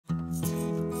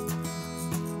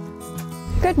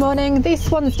Good morning. These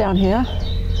swans down here,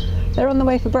 they're on the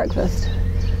way for breakfast.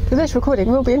 For this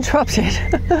recording, we'll be interrupted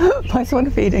by swan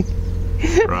feeding.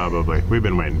 Probably. We've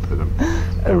been waiting for them.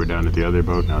 They were down at the other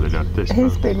boat, now they're down at this boat.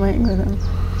 Who's been waiting with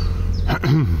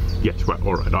them? Yes, well,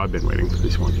 alright, I've been waiting for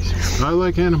these swans. I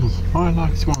like animals. I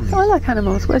like swans. I like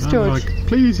animals. Where's George?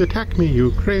 Please attack me,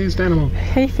 you crazed animal.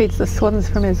 He feeds the swans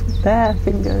from his bare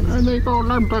fingers. And they go,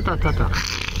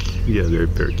 yeah, they're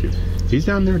very cute. He's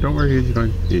down there, don't worry, he's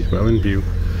fine. He's well in view.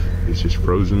 He's just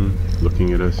frozen,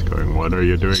 looking at us, going, what are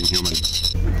you doing, human?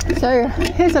 So,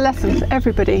 here's a lesson for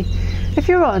everybody. If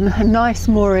you're on a nice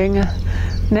mooring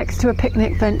next to a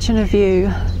picnic bench and a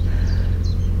view,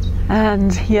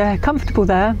 and you're comfortable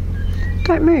there,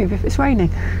 don't move if it's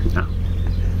raining. No.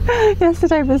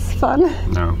 Yesterday was fun.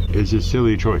 No, it's a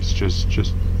silly choice. Just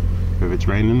if it's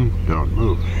raining, don't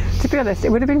move. To be honest,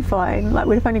 it would have been fine. Like,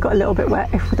 we'd have only got a little bit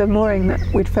wet if the mooring that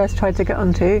we'd first tried to get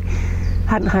onto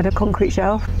hadn't had a concrete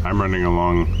shelf. I'm running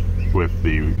along with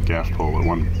the gaff pole at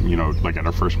one, like at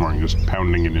our first mooring, just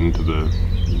pounding it into the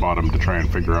bottom to try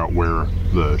and figure out where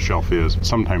the shelf is.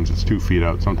 Sometimes it's 2 feet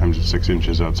out, sometimes it's 6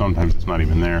 inches out, sometimes it's not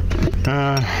even there.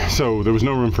 So there was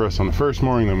no room for us on the first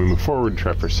mooring, then we moved forward,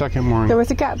 tried for a second mooring. There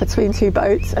was a gap between 2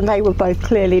 boats, and they were both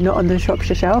clearly not on the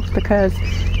Shropshire shelf because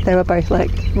they were both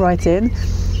like right in.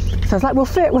 So I was like, we'll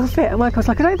fit. And Michael was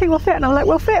like, I don't think we'll fit. And I'm like,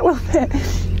 we'll fit.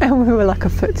 And we were like a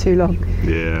foot too long.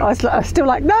 Yeah. I was still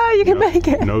like, no, you can make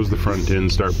it. Nose the front in,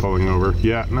 start pulling over.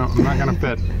 Yeah, no, I'm not going to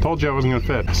fit. Told you I wasn't going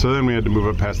to fit. So then we had to move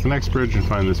up past the next bridge and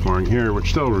find this mooring here, which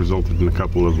still resulted in a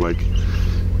couple of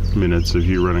minutes of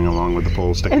you running along with the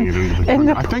pole, sticking it into the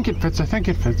corner. I think it fits.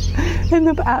 In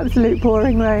the absolute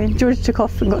pouring rain. George took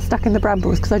off and got stuck in the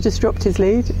brambles because I just dropped his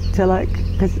lead to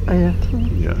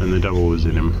yeah, and the devil was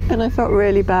in him. And I felt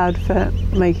really bad for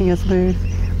making us move.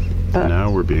 But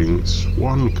now we're being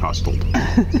swan-costled.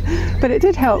 But it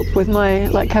did help with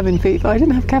my cabin fever. I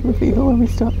didn't have cabin fever when we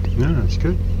stopped. Yeah, that's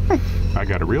good. I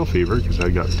got a real fever because I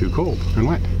got too cold and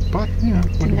wet. But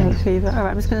didn't have a fever. All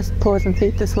right, I'm just going to pause and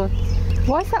feed this one.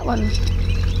 Why is that one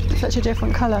such a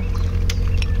different colour?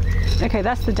 Okay,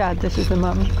 that's the dad. This is the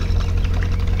mum.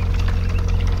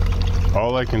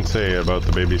 All I can say about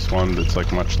the baby swan that's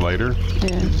much lighter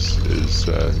is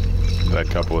that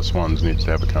couple of swans needs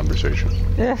to have a conversation.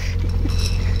 Yeah.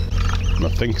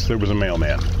 Thinks there was a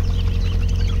mailman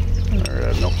or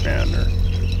a milkman or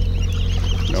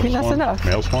I think that's enough.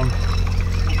 Male swan.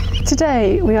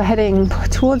 Today we are heading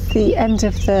towards the end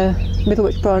of the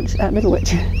Middlewich branch at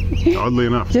Middlewich. Oddly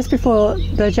enough. Just before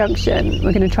the junction,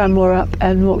 we're going to try and moor up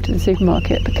and walk to the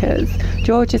supermarket because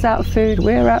George is out of food,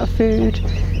 we're out of food.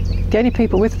 The only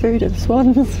people with food are the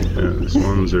swans. Yeah, the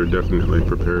swans are definitely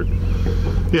prepared.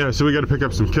 Yeah, so we got to pick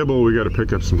up some kibble, we got to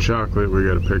pick up some chocolate, we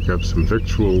got to pick up some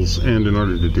victuals, and in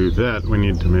order to do that, we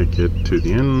need to make it to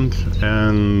the end.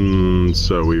 And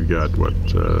so we've got,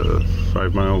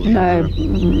 5 miles? No,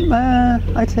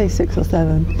 I'd say 6 or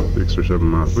 7. 6 or 7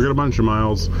 miles. We got a bunch of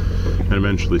miles, and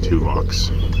eventually 2 locks.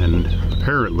 And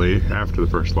apparently, after the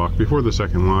first lock, before the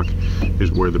second lock,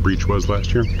 is where the breach was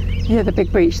last year. Yeah, the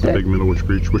big breach there. The big Middlewich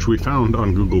breach, which we found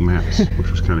on Google Maps,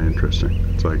 which was kind of interesting.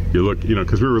 It's like, you look,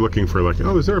 because we were looking for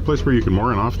is there a place where you can moor?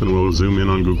 And often we'll zoom in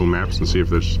on Google Maps and see if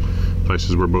there's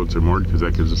places where boats are moored, because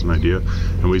that gives us an idea.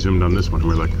 And we zoomed on this one, and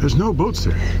we're like, there's no boats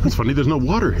there. That's funny, there's no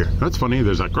water here. That's funny,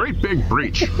 there's a great big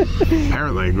breach.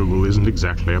 Apparently, Google isn't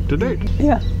exactly up to date.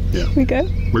 Yeah. We go.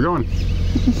 We're going.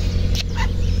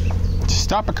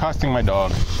 Stop accosting my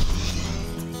dog.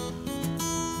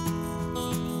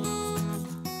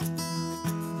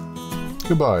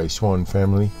 Goodbye, Swan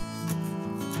family.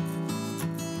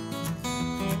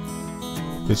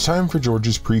 It's time for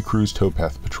George's pre-cruise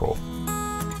towpath patrol.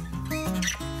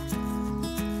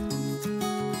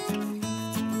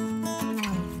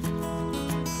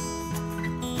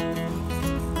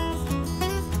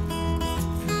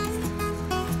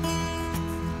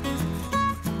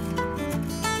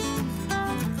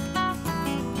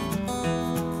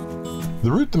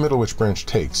 The route the Middlewich branch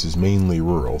takes is mainly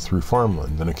rural, through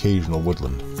farmland and occasional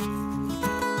woodland.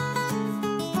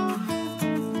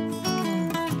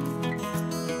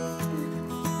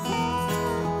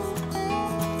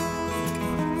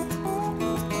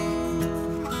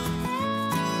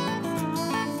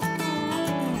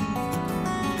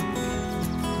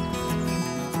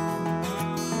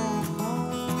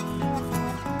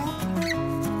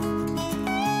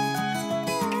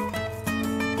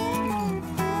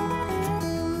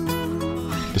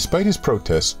 Despite his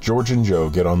protests, George and Joe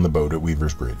get on the boat at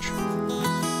Weaver's Bridge.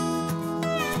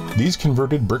 These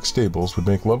converted brick stables would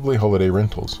make lovely holiday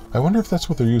rentals. I wonder if that's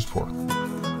what they're used for.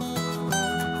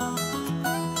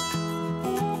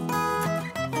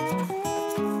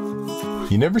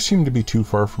 You never seem to be too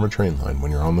far from a train line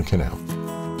when you're on the canal.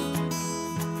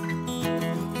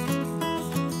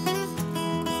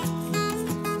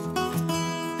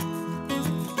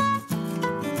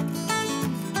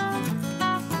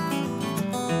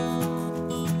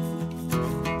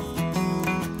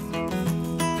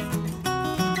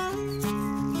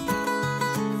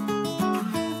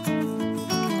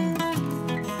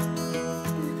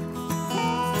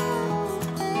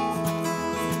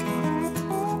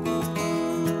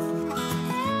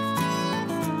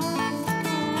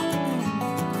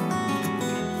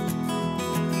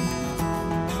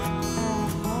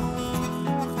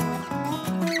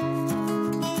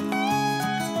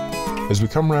 As we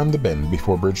come round the bend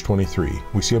before Bridge 23,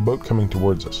 we see a boat coming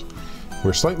towards us.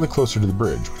 We're slightly closer to the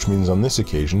bridge, which means on this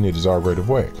occasion it is our right of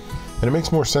way, and it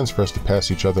makes more sense for us to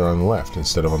pass each other on the left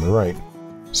instead of on the right,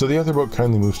 so the other boat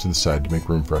kindly moves to the side to make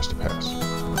room for us to pass.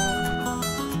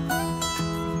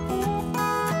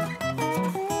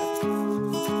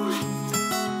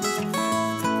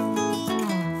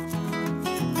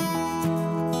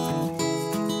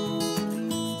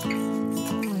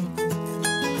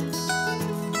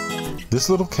 This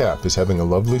little cap is having a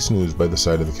lovely snooze by the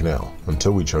side of the canal,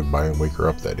 until we chug by and wake her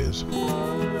up, that is.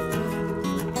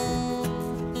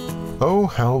 Oh,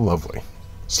 how lovely.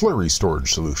 Slurry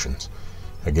storage solutions.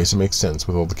 I guess it makes sense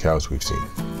with all the cows we've seen.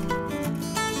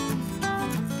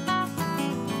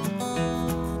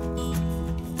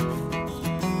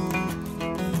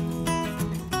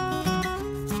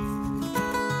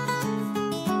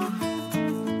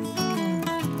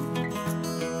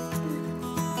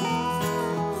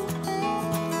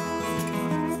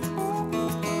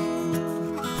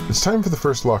 It's time for the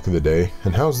first lock of the day,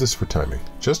 and how's this for timing?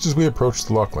 Just as we approach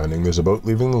the lock landing, there's a boat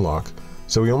leaving the lock,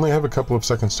 so we only have a couple of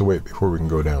seconds to wait before we can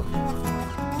go down.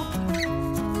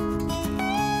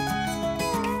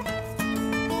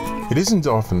 It isn't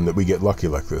often that we get lucky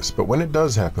like this, but when it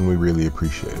does happen, we really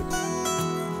appreciate it.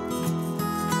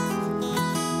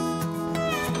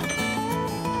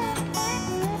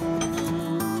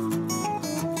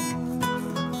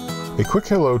 A quick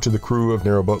hello to the crew of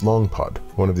Narrowboat Longpod,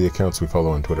 one of the accounts we follow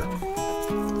on Twitter.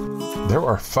 There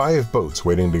are 5 boats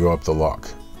waiting to go up the lock.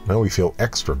 Now we feel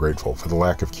extra grateful for the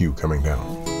lack of queue coming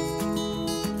down.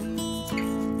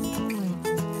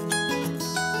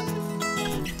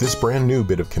 This brand new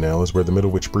bit of canal is where the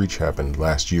Middlewich breach happened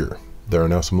last year. There are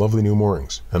now some lovely new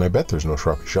moorings, and I bet there's no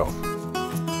shroppy shelf.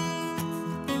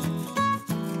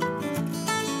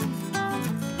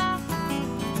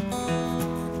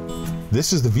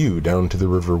 This is the view down to the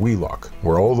River Wheelock,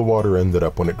 where all the water ended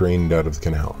up when it drained out of the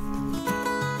canal.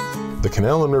 The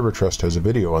Canal and River Trust has a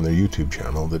video on their YouTube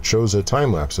channel that shows a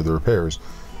time-lapse of the repairs.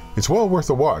 It's well worth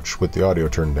a watch with the audio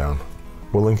turned down.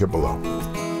 We'll link it below.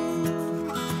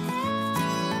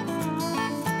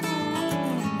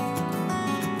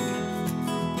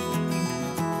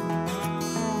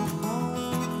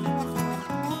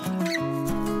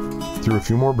 Through a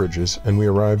few more bridges, and we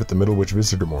arrive at the Middlewich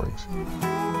visitor moorings.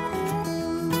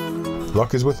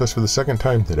 Luck is with us for the second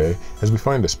time today as we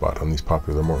find a spot on these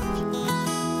popular moorings.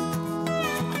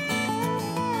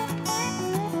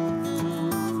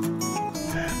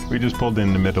 We just pulled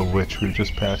into Middlewich. We've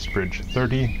just passed Bridge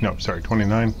 30. No, sorry,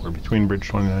 29. We're between Bridge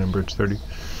 29 and Bridge 30.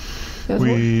 There was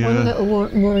one little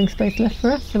mooring space left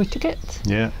for us, so we took it.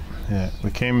 Yeah.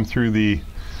 We came through the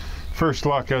first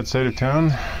lock outside of town.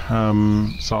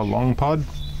 Saw Longpod.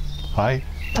 Hi.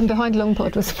 And behind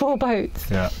Longpod was 4 boats.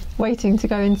 Yeah. Waiting to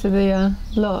go into the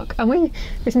lock, and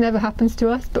this never happens to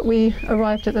us, but we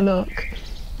arrived at the lock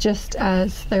just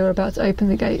as they were about to open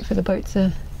the gate for the boat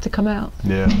to come out.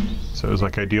 Yeah, so it was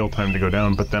like ideal time to go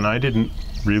down, but then I didn't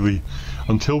really,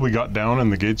 until we got down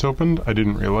and the gates opened, I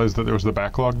didn't realize that there was the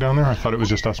backlog down there. I thought it was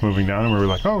just us moving down, and we were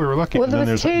like, oh, we were lucky. Well, and then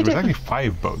there was actually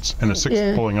 5 boats and a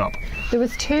 6th pulling up. There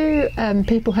was 2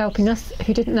 people helping us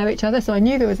who didn't know each other, so I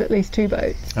knew there was at least 2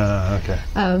 boats. Okay.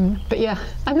 But yeah,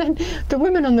 and then the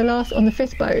woman on the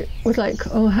 5th boat was like,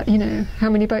 oh, you know, how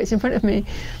many boats in front of me?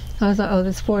 I was like, oh,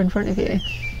 there's 4 in front of you.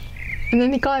 And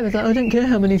then the guy was like, I don't care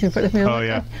how many's in front of me.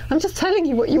 I'm just telling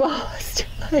you what you asked.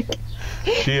 Like,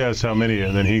 she asks how many,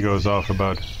 and then he goes off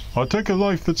about, I'll take a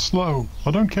life that's slow.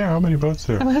 I don't care how many boats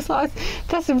there are. And I was like,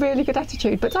 that's a really good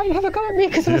attitude, but don't have a go at me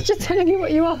because I was just telling you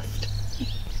what you asked.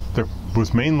 There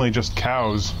was mainly just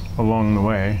cows along the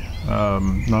way.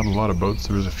 Not a lot of boats,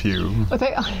 there was a few.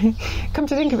 Come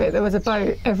to think of it, there was a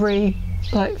boat every,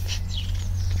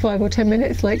 5 or 10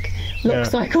 minutes, like lock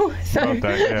cycle. So. About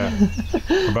that,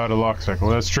 yeah. About a lock cycle,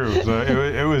 that's true. So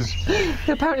it was...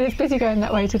 Apparently it's busy going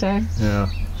that way today. Yeah.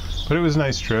 But it was a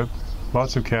nice trip.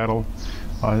 Lots of cattle.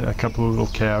 a couple of little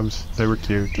calves. They were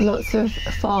cute. Lots of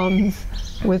farms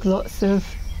with lots of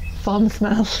farm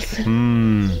smells.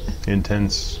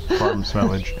 Intense farm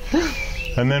smellage.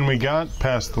 And then we got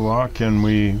past the lock and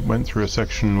we went through a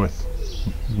section with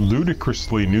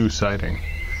ludicrously new siding.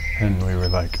 And we were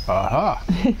like, aha!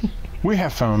 We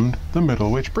have found the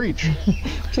Middlewich breach.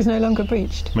 Which is no longer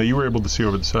breached. But you were able to see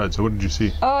over the side, so what did you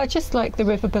see? Oh, just like the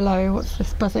river below. What's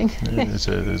this buzzing?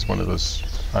 It's one of those,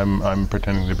 I'm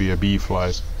pretending to be a bee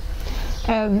flies.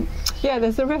 Yeah,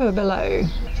 there's a river below.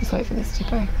 Just wait for this to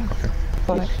go. Okay.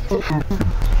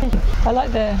 I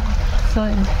like the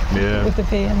sign with the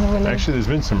V and the willow. Actually, there's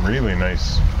been some really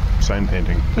nice sign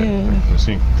painting Yeah. I've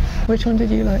seen. Which one did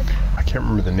you like? I can't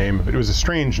remember the name of it. It was a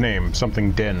strange name,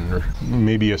 something den, or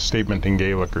maybe a statement in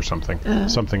Gaelic or something,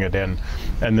 something a den.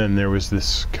 And then there was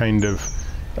this kind of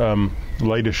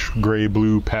lightish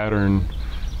gray-blue pattern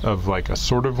of like a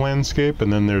sort of landscape,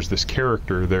 and then there's this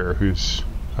character there who's...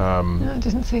 No, I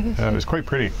didn't see this. It was quite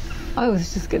pretty. I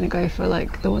was just going to go for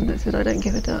like the one that said, I don't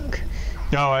give a duck.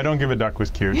 No, I don't give a duck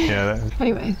was cute. Yeah.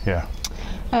 Anyway. Yeah.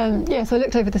 Yeah, so I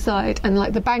looked over the side and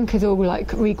like the bank is all like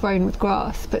regrown with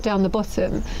grass, but down the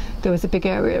bottom there was a big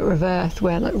area of earth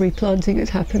where like replanting had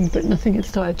happened, but nothing had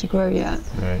started to grow yet.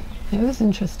 Right. It was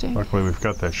interesting. Luckily we've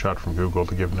got that shot from Google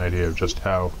to give an idea of just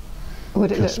how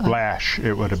Would it look splash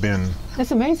it would have been.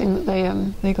 It's amazing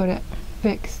that they got it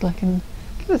fixed like in,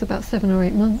 it was about 7 or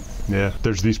 8 months. Yeah,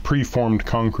 there's these preformed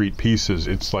concrete pieces.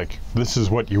 It's like, this is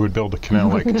what you would build a canal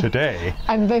like today.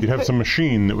 And you'd have some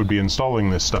machine that would be installing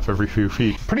this stuff every few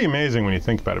feet. Pretty amazing when you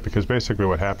think about it, because basically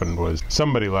what happened was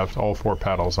somebody left all 4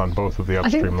 paddles on both of the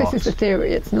upstream locks. I think this is the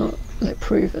theory, it's not like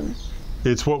proven.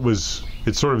 It's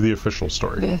sort of the official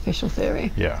story. The official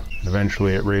theory. Yeah.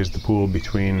 Eventually it raised the pool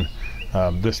between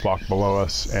this lock below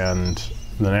us and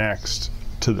the next,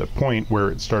 to the point where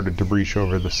it started to breach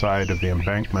over the side of the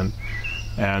embankment,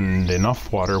 and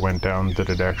enough water went down that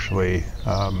it actually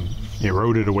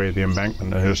eroded away the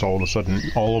embankment, and just all of a sudden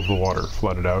all of the water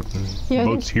flooded out, and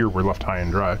boats here were left high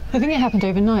and dry. I think it happened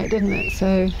overnight, didn't it?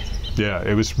 So yeah,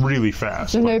 it was really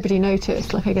fast. So nobody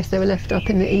noticed. Like, I guess they were left up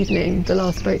in the evening, the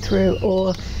last boat through,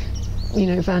 or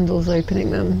vandals opening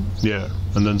them. Yeah,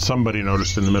 and then somebody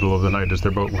noticed in the middle of the night as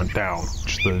their boat went down,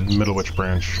 which the Middlewich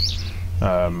branch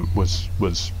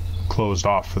was closed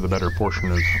off for the better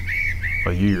portion of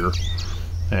a year.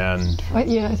 And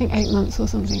yeah, I think 8 months or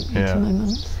something, 8 to 9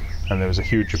 months. And there was a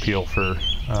huge appeal for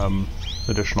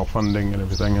additional funding and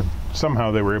everything, and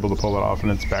somehow they were able to pull it off,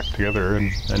 and it's back together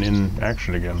and in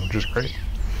action again, which is great.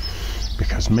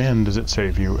 Because man, does it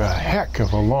save you a heck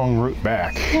of a long route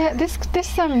back. Yeah, the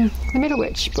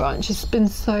Middlewich branch has been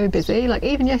so busy. Like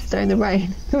even yesterday in the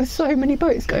rain, there were so many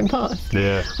boats going past.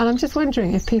 Yeah. And I'm just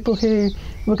wondering if people who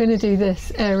were going to do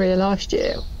this area last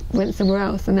year went somewhere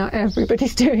else, and now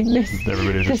everybody's doing this.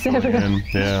 Everybody's just going in.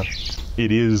 Yeah.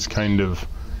 It is kind of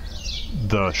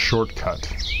the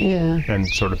shortcut. Yeah. And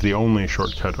sort of the only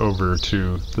shortcut over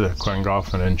to the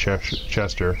Llangollen and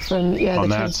Chester on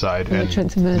that side, and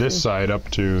this side up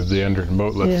to the Anderton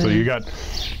boat lift. Yeah. So you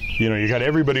got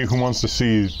everybody who wants to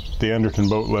see the Anderton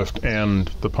boat lift and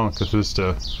the Ponca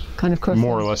Vista kind of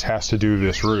more or less has to do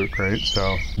this route, right?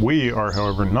 So we are,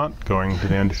 however, not going to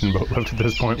the Anderton boat lift at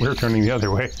this point. We're turning the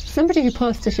other way. Somebody who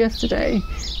passed us yesterday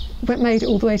made it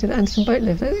all the way to the Anderton boat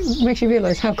lift. It makes you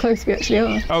realise how close we actually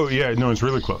are. Oh yeah, no, it's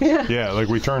really close. Yeah, like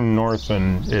we turn north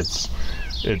and it's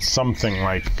something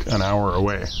like an hour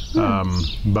away.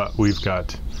 But we've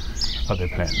got other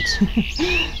plans.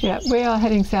 Yeah, we are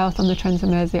heading south on the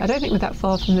Trans-Mersey. I don't think we're that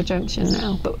far from the junction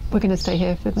now, but we're going to stay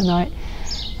here for the night.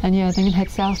 And yeah, then head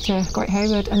south to Great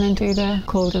Hayward and then do the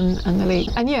Caldon and the Leap.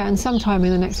 And yeah, and sometime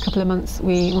in the next couple of months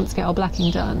we want to get our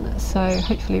blacking done. So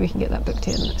hopefully we can get that booked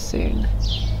in soon.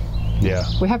 Yeah.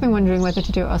 We have been wondering whether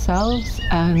to do it ourselves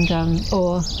and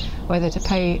or whether to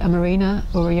pay a marina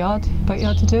or a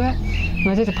boatyard to do it. And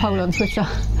I did a poll on Twitter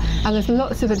and there's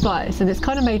lots of advice, and it's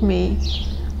kind of made me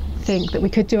think that we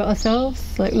could do it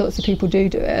ourselves. Like lots of people do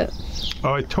it.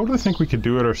 Oh, I totally think we could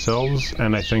do it ourselves,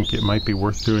 and I think it might be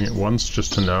worth doing it once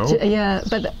just to know. Yeah,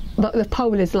 but the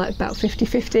poll is like about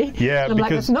 50-50. Yeah, and I'm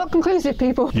like, it's not conclusive,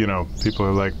 people. People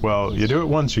are like, well, you do it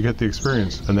once, you get the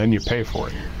experience, and then you pay for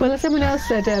it. Well, someone else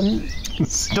said...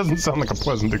 This doesn't sound like a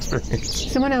pleasant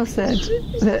experience. Someone else said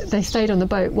that they stayed on the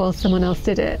boat while someone else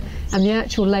did it, and the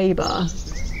actual labour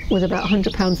was about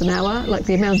 £100 an hour, like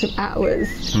the amount of hours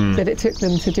that it took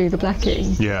them to do the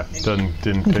blacking. Yeah,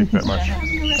 didn't take that much.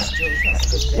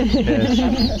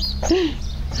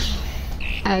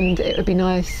 And it would be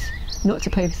nice not to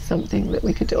pay for something that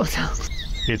we could do ourselves.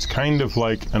 It's kind of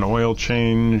like an oil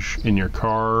change in your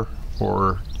car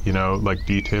or you know, like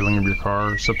detailing of your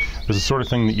car. So there's the sort of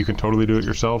thing that you can totally do it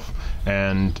yourself,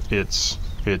 and it's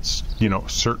you know,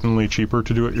 certainly cheaper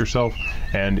to do it yourself,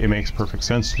 and it makes perfect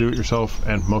sense to do it yourself,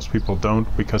 and most people don't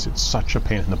because it's such a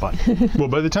pain in the butt. Well,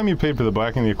 by the time you paid for the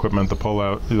blacking, the equipment, the pull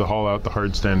out, the haul out, the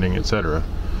hard standing, etc.,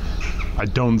 I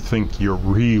don't think you're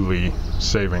really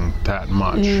saving that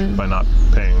much by not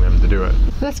paying them to do it.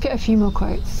 Let's get a few more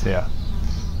quotes. Yeah,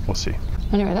 we'll see.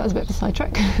 Anyway, that was a bit of a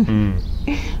sidetrack.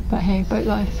 But hey, boat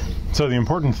life. So the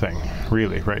important thing,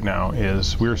 really, right now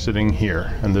is we're sitting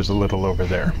here, and there's a little over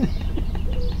there.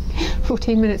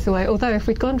 14 minutes away, although if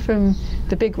we'd gone from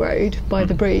the big road by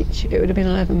the breach, it would have been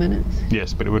 11 minutes.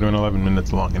 Yes, but it would have been 11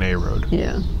 minutes along an A road.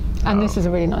 Yeah. And this is a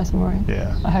really nice mooring.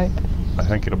 Yeah. I hope. I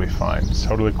think it'll be fine. It's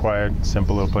totally quiet,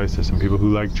 simple little place. There's some people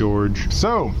who like George.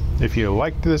 So, if you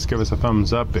liked this, give us a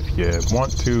thumbs up. If you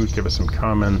want to, give us some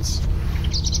comments.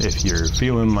 If you're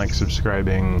feeling like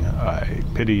subscribing, I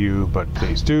pity you, but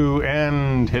please do.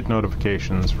 And hit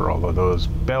notifications for all of those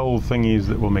bell thingies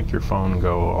that will make your phone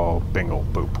go all bingle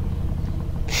boop.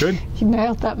 Good? You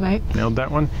nailed that, mate. Nailed that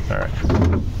one? All right.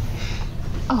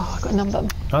 Oh, I got a number.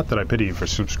 Not that I pity you for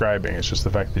subscribing, it's just the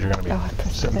fact that you're going to be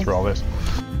sitting through all this.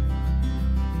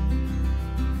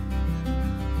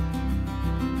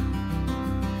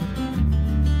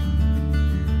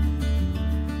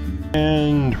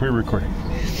 And we're recording.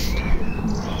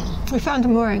 We found a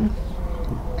mooring.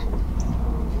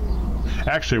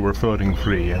 Actually, we're floating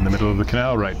free in the middle of the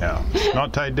canal right now.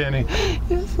 Not tied to any.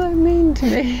 You're so mean to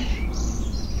me.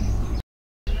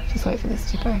 Just wait for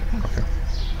this to break. Okay.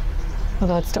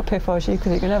 Although I'd stop here if I was you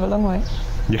because you can have a long wait.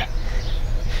 Yeah.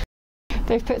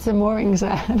 They've put some moorings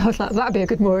there, and I was like, that'd be a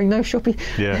good mooring. No shoppy.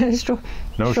 Yeah.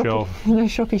 No shelf. No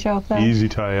shoppy shelf there. Easy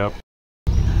tie up.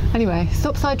 Anyway,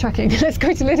 stop sidetracking. Let's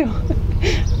go to Middle.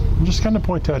 I'm just going to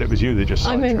point out it was you that just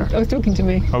sidetracked. I was talking to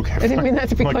me. Okay. I didn't mean that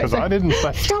to be quite because I didn't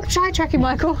say. Stop sidetracking,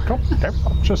 Michael. Okay,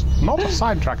 I'm just not a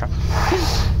sidetracker.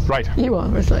 Right. You are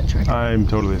a sidetracker. I'm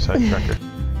totally a sidetracker.